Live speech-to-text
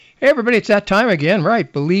Hey, everybody, it's that time again,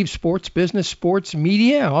 right? Believe Sports Business, Sports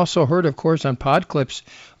Media. Also heard, of course, on pod clips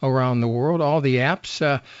around the world, all the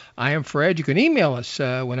apps. I am Fred. You can email us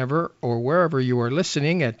whenever or wherever you are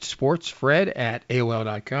listening at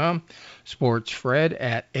sportsfred@aol.com,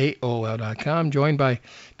 sportsfred@aol.com. Joined by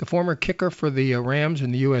the former kicker for the Rams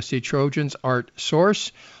and the USC Trojans, Art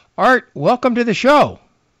Source. Art, welcome to the show.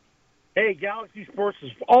 Hey, Galaxy Sports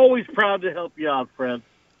is always proud to help you out, Fred.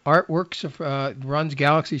 Art runs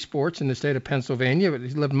Galaxy Sports in the state of Pennsylvania, but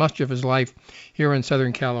he's lived much of his life here in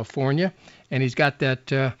Southern California, and he's got that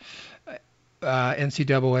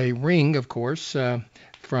NCAA ring, of course,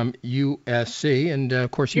 from USC, and of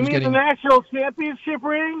course he was getting the national championship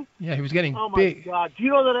ring. Yeah, he was getting Oh my big. God! Do you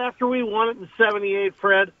know that after we won it in '78,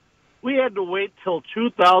 Fred, we had to wait till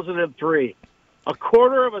 2003, a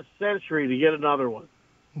quarter of a century to get another one.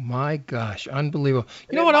 My gosh, unbelievable.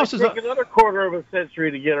 You know it what might else is take another quarter of a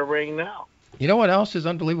century to get a ring now. You know what else is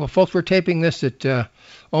unbelievable? Folks, we're taping this at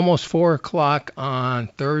almost 4 o'clock on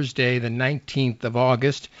Thursday, the 19th of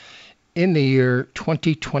August, in the year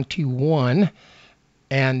 2021.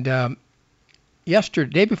 And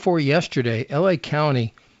day before yesterday, L.A.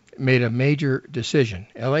 County made a major decision.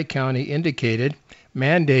 L.A. County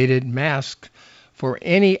mandated masks for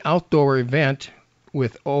any outdoor event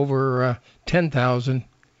with over 10,000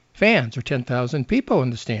 fans or 10,000 people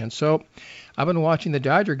in the stands. So I've been watching the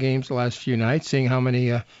Dodger games the last few nights, seeing how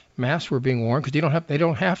many masks were being worn, because they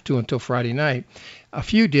don't have to until Friday night. A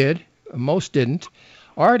few did, most didn't.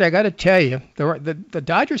 Art, I got to tell you, the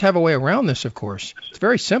Dodgers have a way around this, of course. It's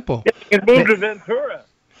very simple. They can move to Ventura.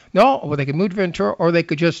 No, well, they could move to Ventura, or they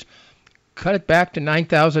could just cut it back to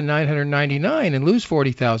 9,999 and lose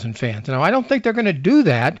 40,000 fans. Now, I don't think they're going to do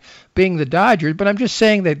that, being the Dodgers, but I'm just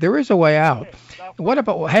saying that there is a way out. What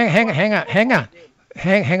about hang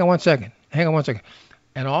on 1 second.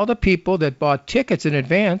 And all the people that bought tickets in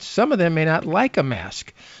advance, some of them may not like a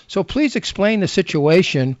mask. So please explain the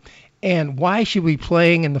situation and why should we be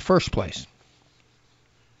playing in the first place?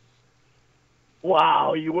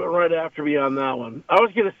 Wow, you went right after me on that one. I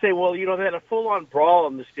was going to say, well, they had a full-on brawl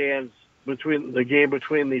in the stands between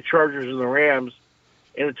the Chargers and the Rams,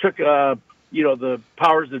 and it took the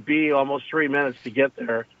powers that be almost 3 minutes to get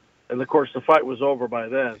there. And, of course, the fight was over by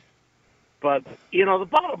then. But, the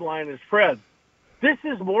bottom line is, Fred, this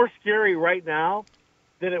is more scary right now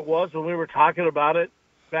than it was when we were talking about it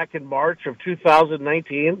back in March of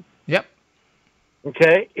 2019. Yep.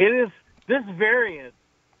 Okay? This variant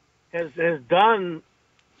has done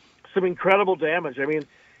some incredible damage. I mean,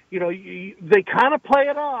 they kind of play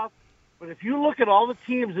it off, but if you look at all the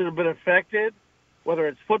teams that have been affected, whether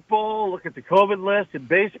it's football, look at the COVID list, in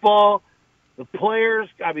baseball, the players,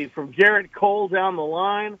 from Garrett Cole down the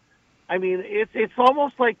line, it's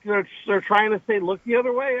almost like they're trying to say, look the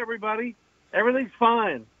other way, everybody. Everything's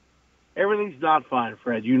fine. Everything's not fine,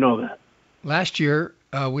 Fred. You know that. Last year,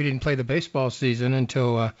 we didn't play the baseball season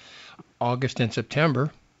until August and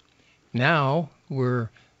September. Now we're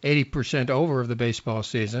 80% over of the baseball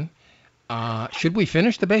season. Should we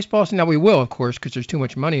finish the baseball season? Now, we will, of course, because there's too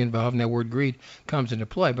much money involved, and that word greed comes into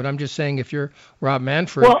play. But I'm just saying, if you're Rob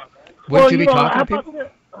Manfred, wouldn't you be talking to people?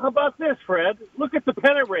 How about this, Fred? Look at the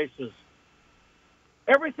pennant races.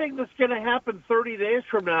 Everything that's going to happen 30 days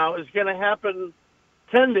from now is going to happen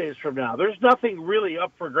 10 days from now. There's nothing really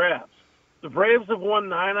up for grabs. The Braves have won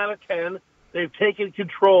 9 out of 10. They've taken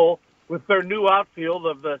control with their new outfield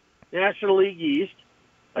of the National League East.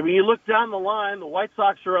 You look down the line, the White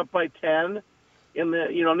Sox are up by 10 in the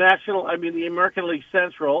the American League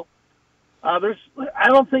Central. I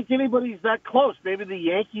don't think anybody's that close. Maybe the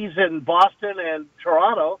Yankees and Boston and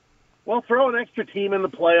Toronto. Well, throw an extra team in the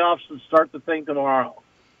playoffs and start the thing tomorrow.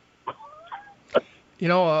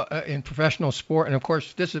 In professional sport, and of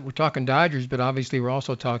course, we're talking Dodgers, but obviously we're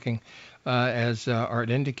also talking, as Art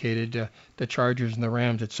indicated, the Chargers and the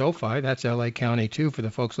Rams at SoFi. That's L.A. County, too, for the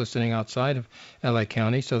folks listening outside of L.A.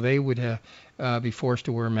 County. So they would be forced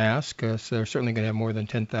to wear masks. So they're certainly going to have more than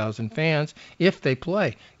 10,000 fans if they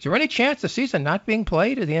play. Is there any chance the season not being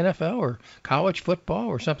played in the NFL or college football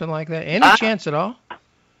or something like that? Any chance at all?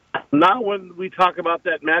 Not when we talk about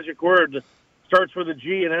that magic word that starts with a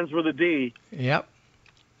G and ends with a D. Yep.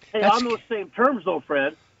 Hey, on those same terms, though,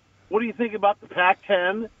 Fred, what do you think about the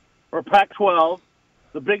Pac-10 or Pac-12,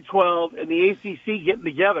 the Big 12, and the ACC getting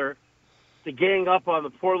together to gang up on the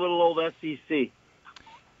poor little old SEC?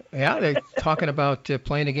 Yeah, they're talking about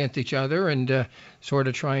playing against each other and sort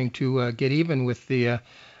of trying to get even with the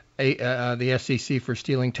SEC for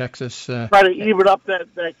stealing Texas. Try to even up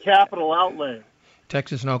that capital outlay.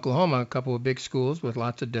 Texas and Oklahoma, a couple of big schools with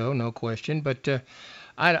lots of dough, no question. But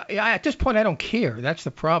At this point, I don't care. That's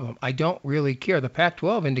the problem. I don't really care. The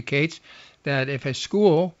Pac-12 indicates that if a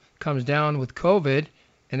school comes down with COVID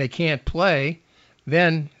and they can't play,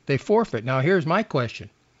 then they forfeit. Now, here's my question.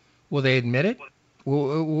 Will they admit it?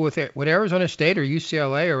 Would Arizona State or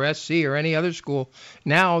UCLA or SC or any other school,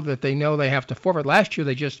 now that they know they have to forfeit? Last year,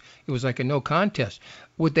 it was like a no contest.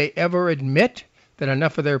 Would they ever admit that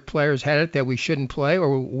enough of their players had it that we shouldn't play,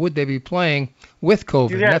 or would they be playing with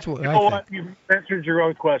COVID? That's what I think. You answered your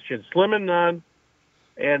own question. Slim and none,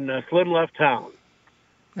 and Slim left town.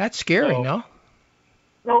 That's scary, no?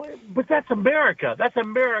 No, but that's America. That's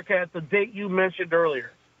America at the date you mentioned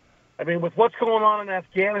earlier. I mean, with what's going on in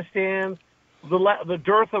Afghanistan, the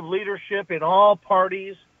dearth of leadership in all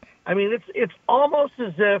parties. I mean, it's almost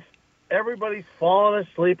as if everybody's fallen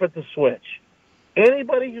asleep at the switch.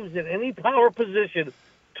 Anybody who's in any power position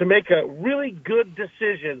to make a really good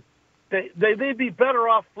decision, they'd be better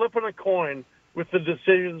off flipping a coin with the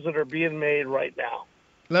decisions that are being made right now.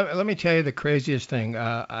 Let me tell you the craziest thing.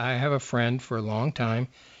 I have a friend for a long time.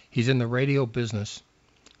 He's in the radio business.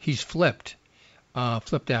 He's flipped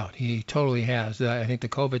out. He totally has. I think the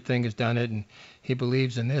COVID thing has done it, and he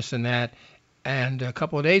believes in this and that. And a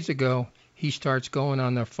couple of days ago, he starts going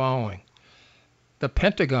on the following. The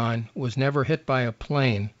Pentagon was never hit by a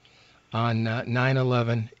plane on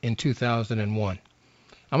 9/11 in 2001.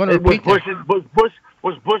 I'm going to repeat that.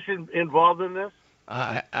 Was Bush involved in this?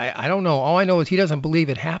 I don't know. All I know is he doesn't believe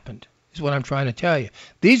it happened, is what I'm trying to tell you.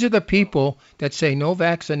 These are the people that say no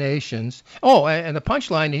vaccinations. Oh, and the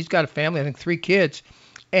punchline, he's got a family, I think 3 kids,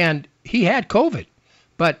 and he had COVID.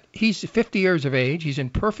 But he's 50 years of age. He's in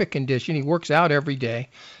perfect condition. He works out every day.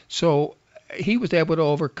 So he was able to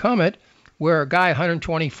overcome it, where a guy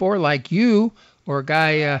 124 like you, or a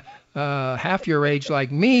guy half your age like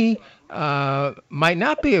me, might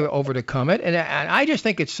not be able to come it. And I just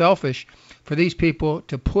think it's selfish for these people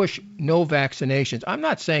to push no vaccinations. I'm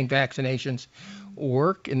not saying vaccinations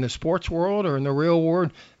work in the sports world or in the real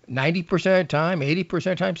world 90% of the time, 80% of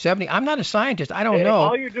the time, 70%. I'm not a scientist. I don't know.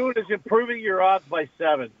 All you're doing is improving your odds by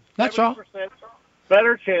 7. That's all.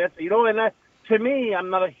 Better chance. You know, and that, to me, I'm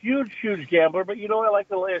not a huge gambler, but you know, I like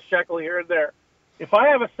to lay a shekel here and there. If I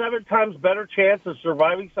have a 7 times better chance of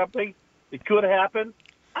surviving something that could happen,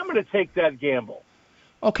 I'm going to take that gamble.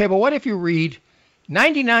 Okay, but what if you read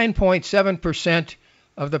 99.7%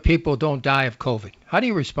 of the people don't die of COVID? How do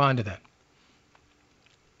you respond to that?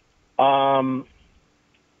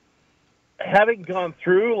 Having gone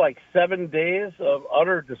through like 7 days of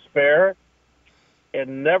utter despair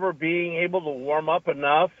and never being able to warm up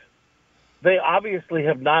enough, they obviously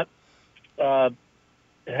have not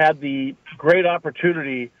had the great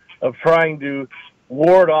opportunity of trying to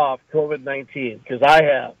ward off COVID-19, because I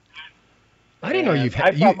have. I didn't know you've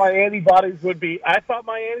had. I thought my antibodies would be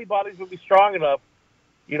strong enough,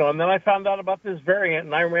 you know. And then I found out about this variant,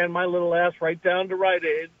 and I ran my little ass right down to Rite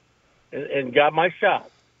Aid and got my shot.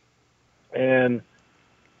 And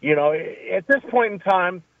you know, at this point in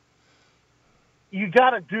time, you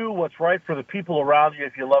got to do what's right for the people around you.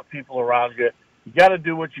 If you love people around you, you got to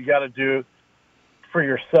do what you got to do for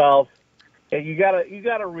yourself, and you got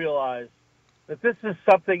to realize that this is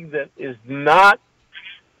something that is not,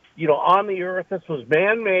 you know, on the earth. This was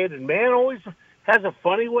man-made, and man always has a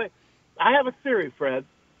funny way. I have a theory, Fred.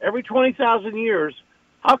 Every 20,000 years,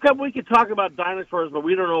 how come we can talk about dinosaurs, but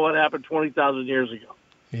we don't know what happened 20,000 years ago?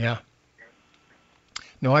 Yeah.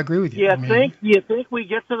 No, I agree with you. You think we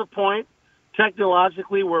get to the point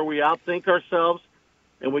technologically where we outthink ourselves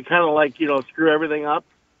and we kind of like, you know, screw everything up?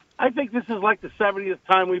 I think this is like the 70th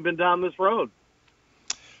time we've been down this road.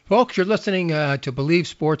 Folks, you're listening to Believe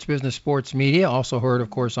Sports Business Sports Media, also heard,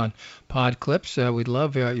 of course, on Pod Clips. We'd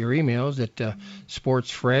love your emails at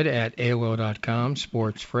sportsfred@aol.com,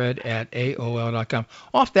 sportsfred@aol.com.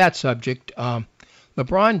 Off that subject,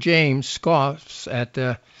 LeBron James scoffs at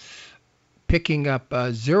picking up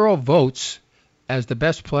 0 votes as the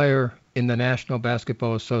best player in the National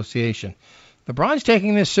Basketball Association. LeBron's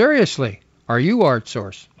taking this seriously. Are you, Art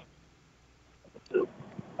Source?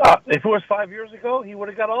 If it was 5 years ago, he would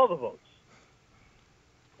have got all the votes.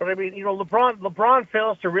 But I mean, you know, LeBron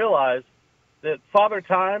fails to realize that Father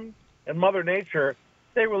Time and Mother Nature,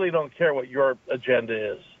 they really don't care what your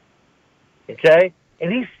agenda is. Okay?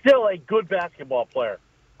 And he's still a good basketball player.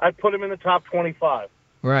 I'd put him in the top 25.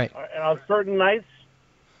 Right. And on certain nights,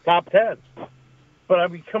 top 10. But I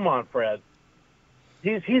mean, come on, Fred.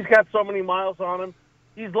 He's got so many miles on him.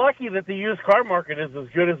 He's lucky that the used car market is as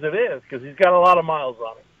good as it is, because he's got a lot of miles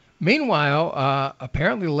on him. Meanwhile,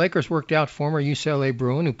 apparently the Lakers worked out former UCLA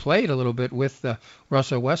Bruin, who played a little bit with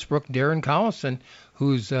Russell Westbrook, Darren Collison,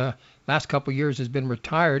 who's, like last couple of years has been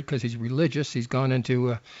retired because he's religious. He's gone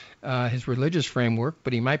into his religious framework,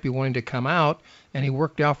 but he might be wanting to come out, and he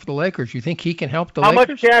worked out for the Lakers. You think he can help the How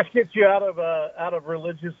Lakers? much cash gets you out of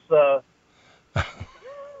religious?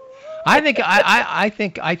 I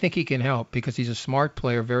think he can help because he's a smart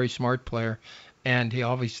player, very smart player, and he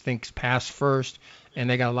always thinks pass first. And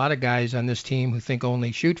they got a lot of guys on this team who think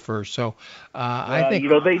only shoot first. So I think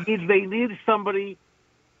they need somebody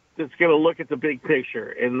that's going to look at the big picture.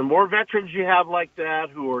 And the more veterans you have like that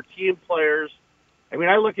who are team players, I mean,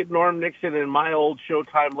 I look at Norm Nixon in my old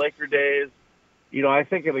Showtime Laker days. I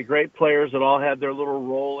think of the great players that all had their little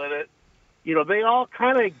role in it. They all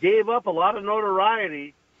kind of gave up a lot of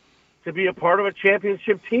notoriety to be a part of a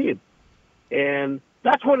championship team. And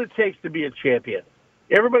that's what it takes to be a champion.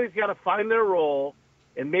 Everybody's got to find their role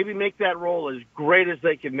and maybe make that role as great as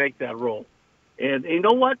they can make that role. And you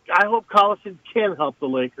know what? I hope Collison can help the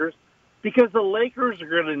Lakers because the Lakers are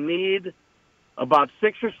going to need about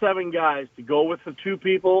 6 or 7 guys to go with the 3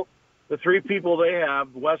 people they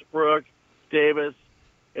have, Westbrook, Davis,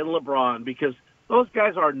 and LeBron, because those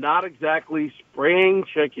guys are not exactly spring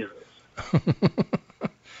chickens.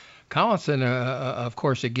 Collison, of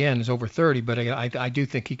course, again, is over 30, but I do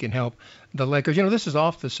think he can help the Lakers. This is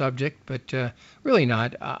off the subject, but really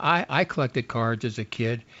not. I collected cards as a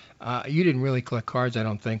kid. You didn't really collect cards, I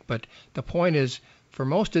don't think. But the point is, for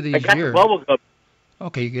most of these years... I got the bubble gum.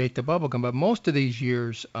 Okay, you ate the bubble gum. But most of these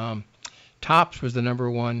years, Topps was the number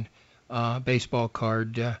one baseball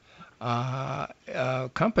card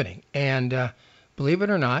company. And believe it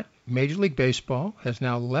or not, Major League Baseball has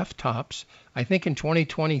now left Topps. I think in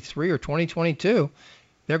 2023 or 2022,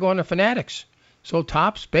 they're going to Fanatics. So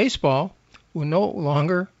Topps Baseball will no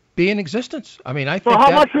longer be in existence. I mean, I think. So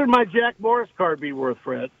how much would my Jack Morris card be worth,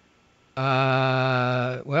 Fred?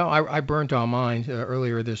 Well, I burnt all mine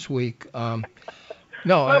earlier this week. No.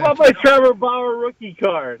 How about my Trevor Bauer rookie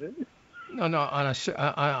card? No. On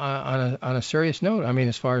a serious note, I mean,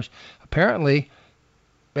 as far as apparently.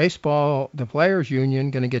 Baseball, the Players Union,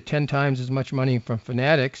 going to get 10 times as much money from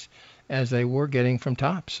Fanatics as they were getting from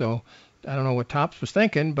Topps. So I don't know what Topps was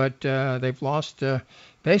thinking, but they've lost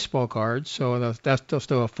baseball cards, so they'll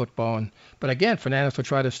still have football. But again, Fanatics will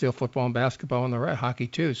try to steal football and basketball and the hockey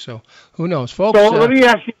too. So who knows, folks? So let me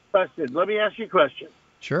ask you a question.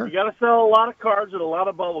 Sure. You got to sell a lot of cards and a lot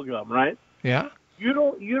of bubble gum, right? Yeah. You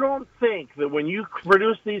don't think that when you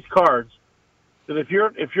produce these cards, that if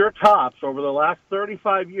you're Topps over the last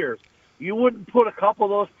 35 years, you wouldn't put a couple of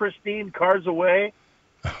those pristine cards away,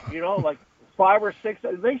 like 5 or 6.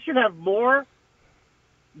 They should have more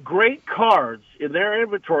great cards in their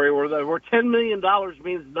inventory where $10 million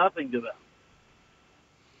means nothing to them.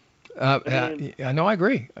 I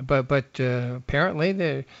agree, but apparently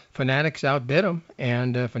the Fanatics outbid them,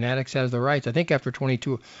 and Fanatics has the rights. I think after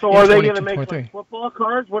 22. So are they going to make like football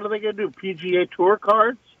cards? What are they going to do? PGA Tour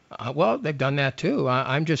cards? Well, they've done that too.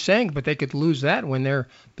 I'm just saying, but they could lose that when the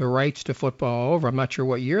rights to football are over. I'm not sure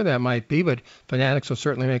what year that might be, but Fanatics will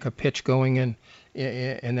certainly make a pitch going in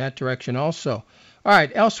that direction also. All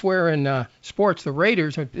right, elsewhere in sports, the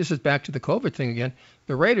Raiders, this is back to the COVID thing again.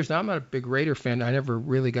 The Raiders, now I'm not a big Raider fan. I never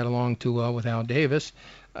really got along too well with Al Davis.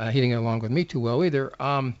 He didn't get along with me too well either.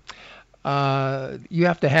 You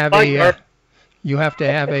have to have a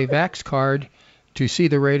Vax card to see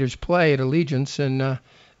the Raiders play at Allegiance in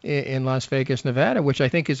Las Vegas, Nevada, which I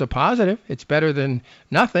think is a positive. It's better than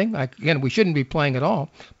nothing. Again, we shouldn't be playing at all,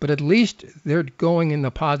 but at least they're going in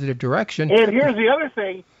the positive direction. And here's the other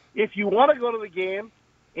thing. If you want to go to the game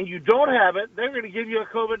and you don't have it, they're going to give you a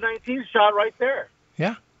COVID-19 shot right there.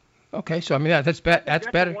 Yeah. Okay, so I mean, that's better. That's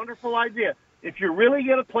a wonderful idea. If you're really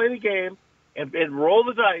going to play the game and roll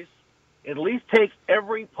the dice, at least take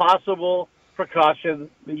every possible precaution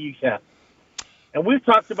that you can. And we've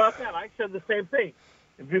talked about that. I said the same thing.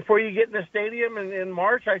 Before you get in the stadium in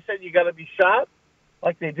March, I said you got to be shot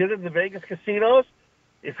like they did in the Vegas casinos.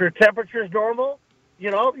 If your temperature is normal,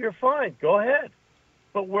 you're fine. Go ahead.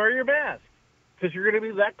 But wear your mask because you're going to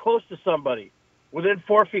be that close to somebody within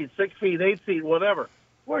 4 feet, 6 feet, 8 feet, whatever.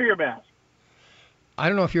 Wear your mask. I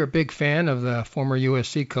don't know if you're a big fan of the former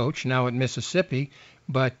USC coach, now at Mississippi,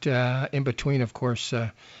 but in between, of course,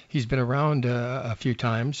 he's been around a few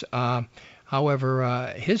times.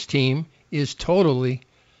 However, his team is totally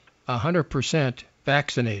 100%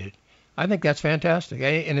 vaccinated. I think that's fantastic.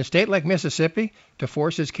 In a state like Mississippi, to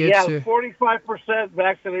force his kids to... 45%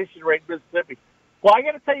 vaccination rate in Mississippi. Well, I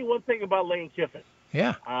got to tell you one thing about Lane Kiffin.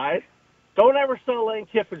 Yeah. All right? Don't ever sell Lane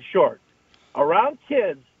Kiffin short. Around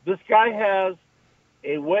kids, this guy has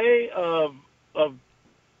a way of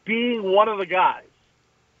being one of the guys.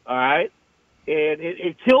 All right? And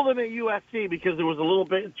it killed him at USC because it was a little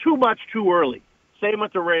bit too much too early. Same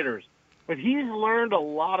with the Raiders. But he's learned a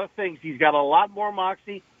lot of things. He's got a lot more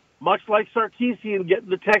moxie, much like Sarkisian getting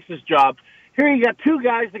the Texas job. Here you got two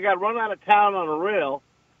guys that got run out of town on a rail,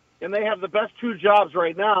 and they have the best two jobs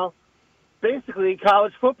right now, basically in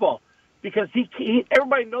college football. Because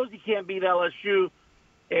everybody knows he can't beat LSU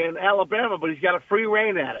and Alabama, but he's got a free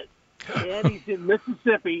reign at it. And he's in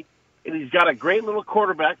Mississippi, and he's got a great little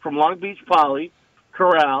quarterback from Long Beach Poly,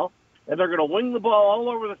 Corral, and they're going to wing the ball all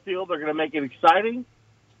over the field. They're going to make it exciting.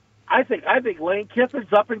 I think Lane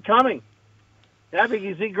Kiffin's up and coming. I think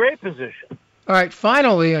he's in great position. All right,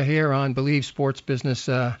 finally here on Believe Sports Business,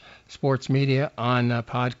 Sports Media on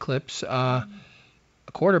Pod Clips, a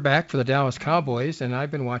quarterback for the Dallas Cowboys, and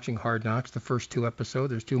I've been watching Hard Knocks, the first two episodes.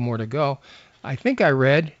 There's two more to go. I think I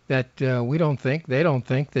read that they don't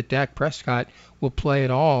think that Dak Prescott will play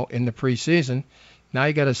at all in the preseason. Now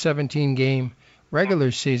you got a 17-game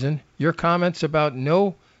regular season. Your comments about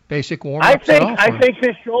no basic warm-ups at all? I think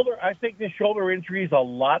this shoulder injury is a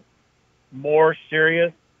lot more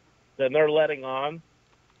serious than they're letting on.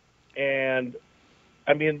 And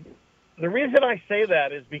I mean, the reason I say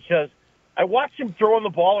that is because I watched him throwing the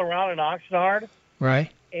ball around in Oxnard. Right.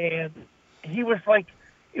 And he was like,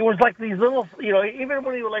 it was like these little, even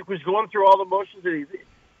when he was going through all the motions,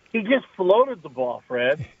 he just floated the ball,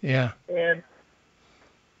 Fred. Yeah. And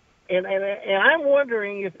I'm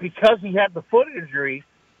wondering if because he had the foot injury,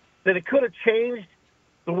 that it could have changed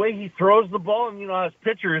the way he throws the ball. And as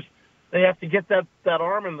pitchers, they have to get that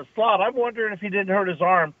arm in the slot. I'm wondering if he didn't hurt his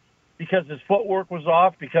arm because his footwork was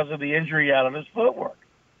off because of the injury out of his footwork.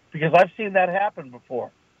 Because I've seen that happen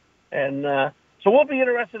before, and so we'll be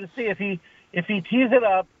interested to see if he tees it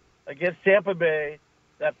up against Tampa Bay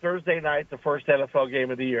that Thursday night, the first NFL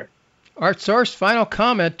game of the year. Art Source, final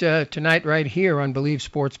comment tonight right here on Believe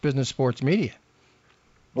Sports Business Sports Media.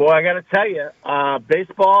 Well, I got to tell you,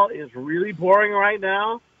 baseball is really boring right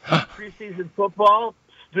now. Preseason football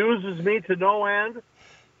snoozes me to no end.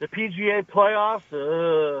 The PGA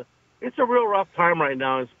playoffs, it's a real rough time right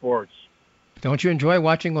now in sports. Don't you enjoy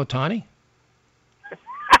watching Ohtani?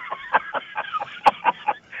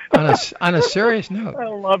 On a serious note. I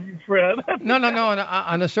love you, Fred. No.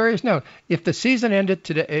 On a serious note, if his season ended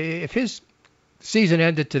today,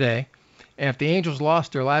 and if the Angels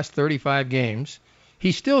lost their last 35 games,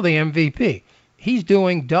 he's still the MVP. He's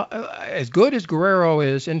doing as good as Guerrero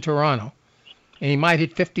is in Toronto, and he might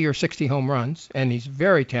hit 50 or 60 home runs, and he's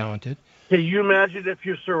very talented. Can you imagine if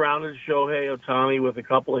you surrounded Shohei Ohtani with a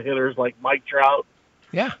couple of hitters like Mike Trout?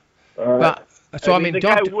 Yeah. The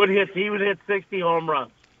guy would hit 60 home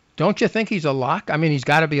runs. Don't you think he's a lock? I mean, he's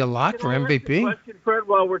got to be a lock for MVP. Question, Fred,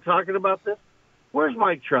 while we're talking about this, where's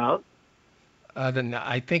Mike Trout? Then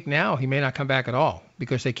I think now he may not come back at all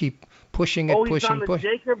because they keep pushing it, he's on the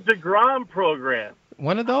Jacob deGrom program.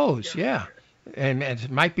 One of those, yeah. And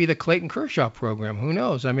it might be the Clayton Kershaw program. Who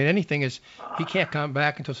knows? I mean, anything is. He can't come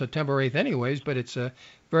back until September 8th anyways, but it's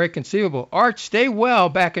very conceivable. Art, stay well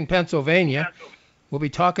back in Pennsylvania. We'll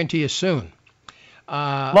be talking to you soon.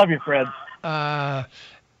 Love you, Fred.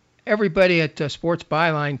 Everybody at Sports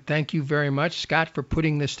Byline, thank you very much. Scott for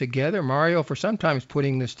putting this together. Mario for sometimes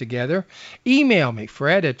putting this together. Email me,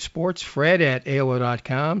 Fred at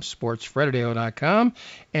sportsfred@AOL.com, sportsfred@AOL.com.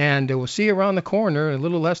 And we'll see you around the corner in a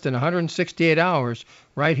little less than 168 hours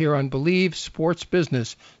right here on Believe Sports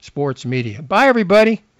Business, Sports Media. Bye, everybody.